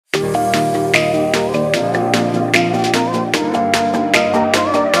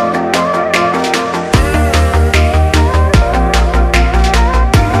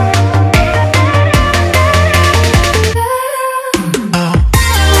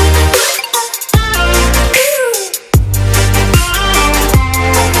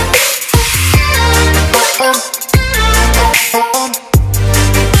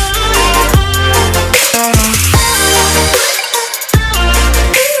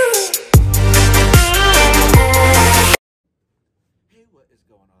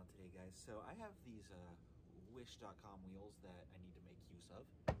Wish.com wheels that I need to make use of.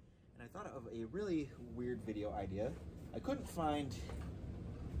 And I thought of a really weird video idea. I couldn't find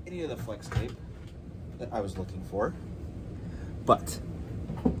any of the flex tape that I was looking for, but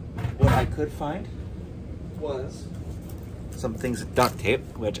what I could find was some things with duct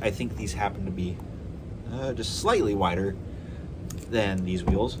tape, which I think these happen to be just slightly wider than these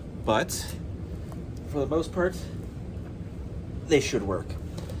wheels, but for the most part, they should work.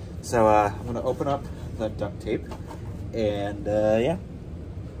 So I'm gonna open up the duct tape and yeah,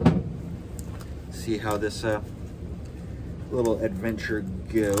 see how this little adventure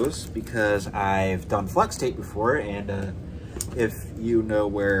goes, because I've done flex tape before, and if you know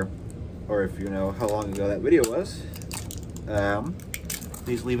where, or if you know how long ago that video was,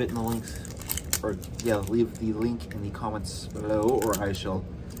 please leave it in the links, or yeah, leave the link in the comments below, or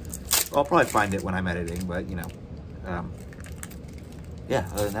I'll probably find it when I'm editing, but you know, yeah,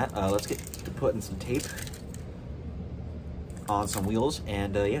 other than that, let's get to putting some tape on some wheels,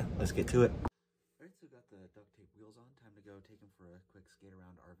 and yeah, let's get to it. Alright, so got the duct tape wheels on, time to go take them for a quick skate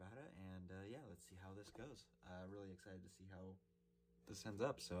around Arvada, and yeah, let's see how this goes. Really excited to see how this ends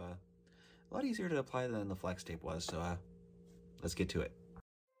up. So a lot easier to apply than the flex tape was, so let's get to it.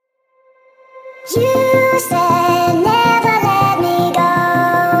 You said never let me go.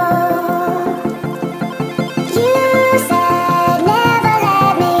 You said never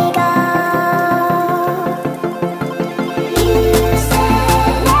let me go. You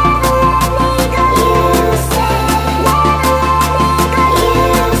said never let me go. You said never let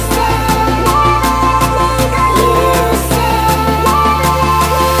me go. You said never let me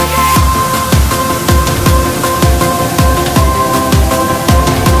go.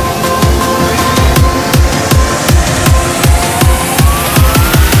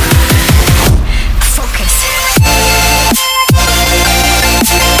 You said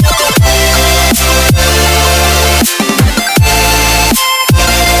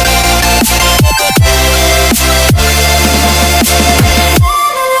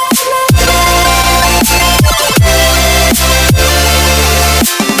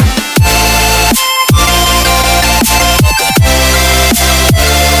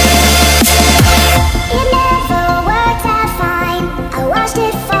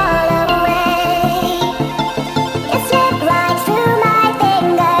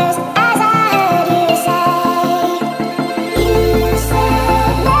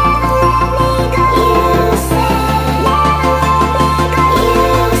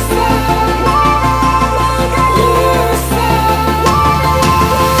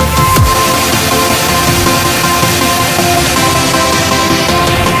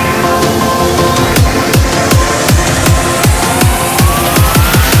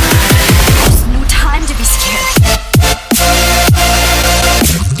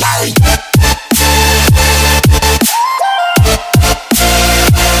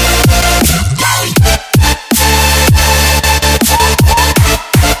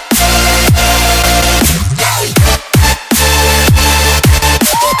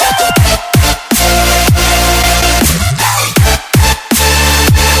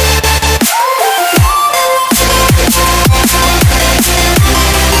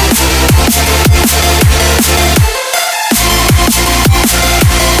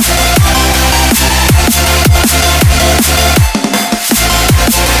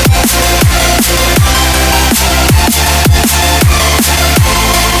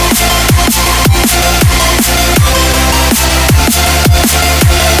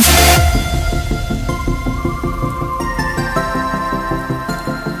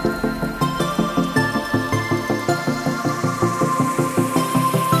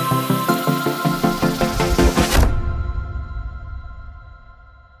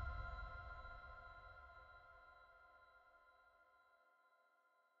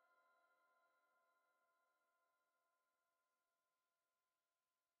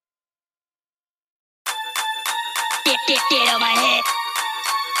Get on my head.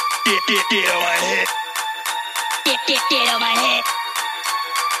 Get on my head. Get on my head.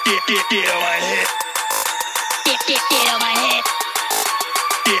 Get on my head. Get on my head. Get on my head.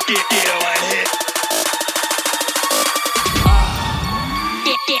 Get on my head.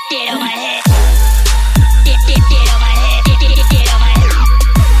 Get on my head. Get on my head. Get on my head.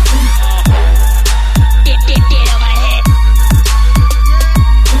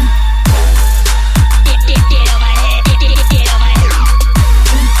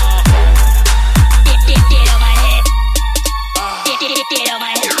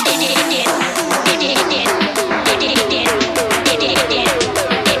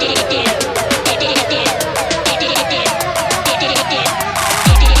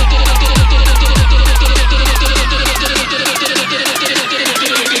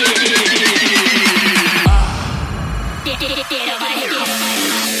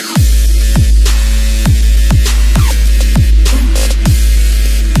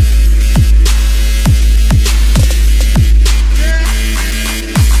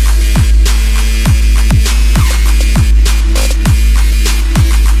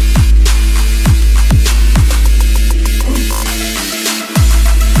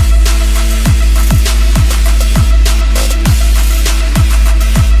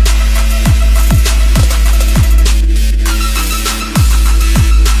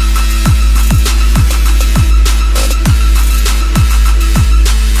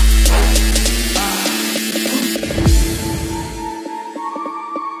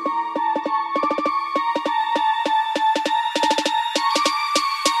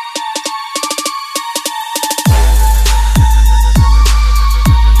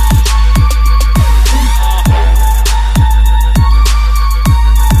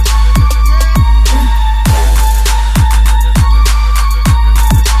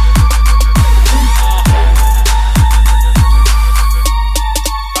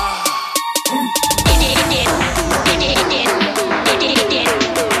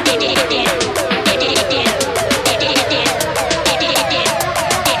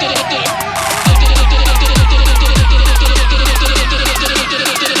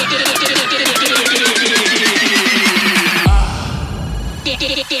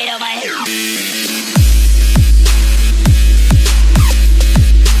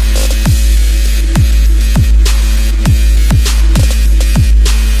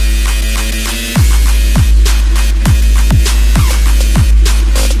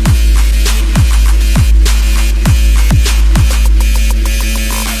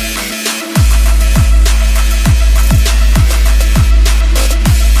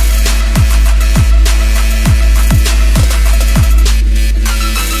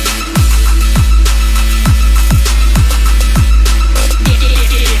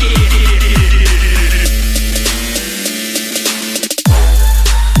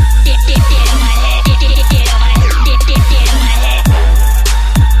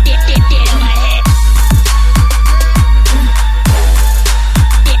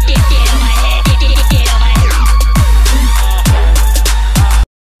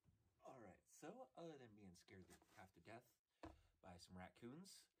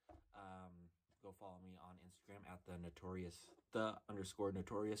 Instagram at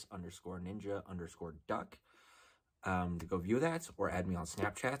the_notorious_ninja_duck to go view that, or add me on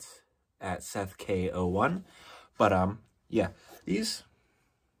Snapchat at SethK01. But yeah, these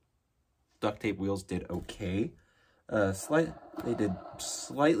duct tape wheels did okay. They did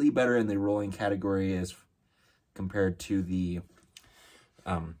slightly better in the rolling category as compared to the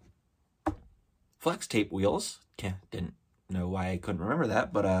flex tape wheels. Didn't know why I couldn't remember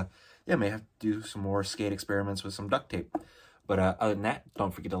that, but yeah, may have to do some more skate experiments with some duct tape. But other than that,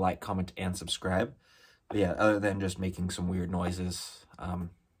 don't forget to like, comment, and subscribe. But yeah, other than just making some weird noises,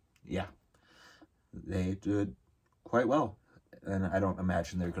 yeah, they did quite well. And I don't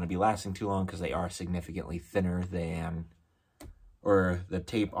imagine they're going to be lasting too long because they are significantly thinner than, or the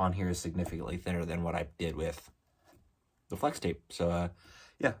tape on here is significantly thinner than what I did with the flex tape. So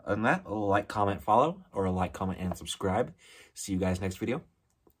yeah, other than that, like, comment, follow, or like, comment, and subscribe. See you guys next video.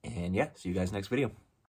 And yeah, see you guys next video.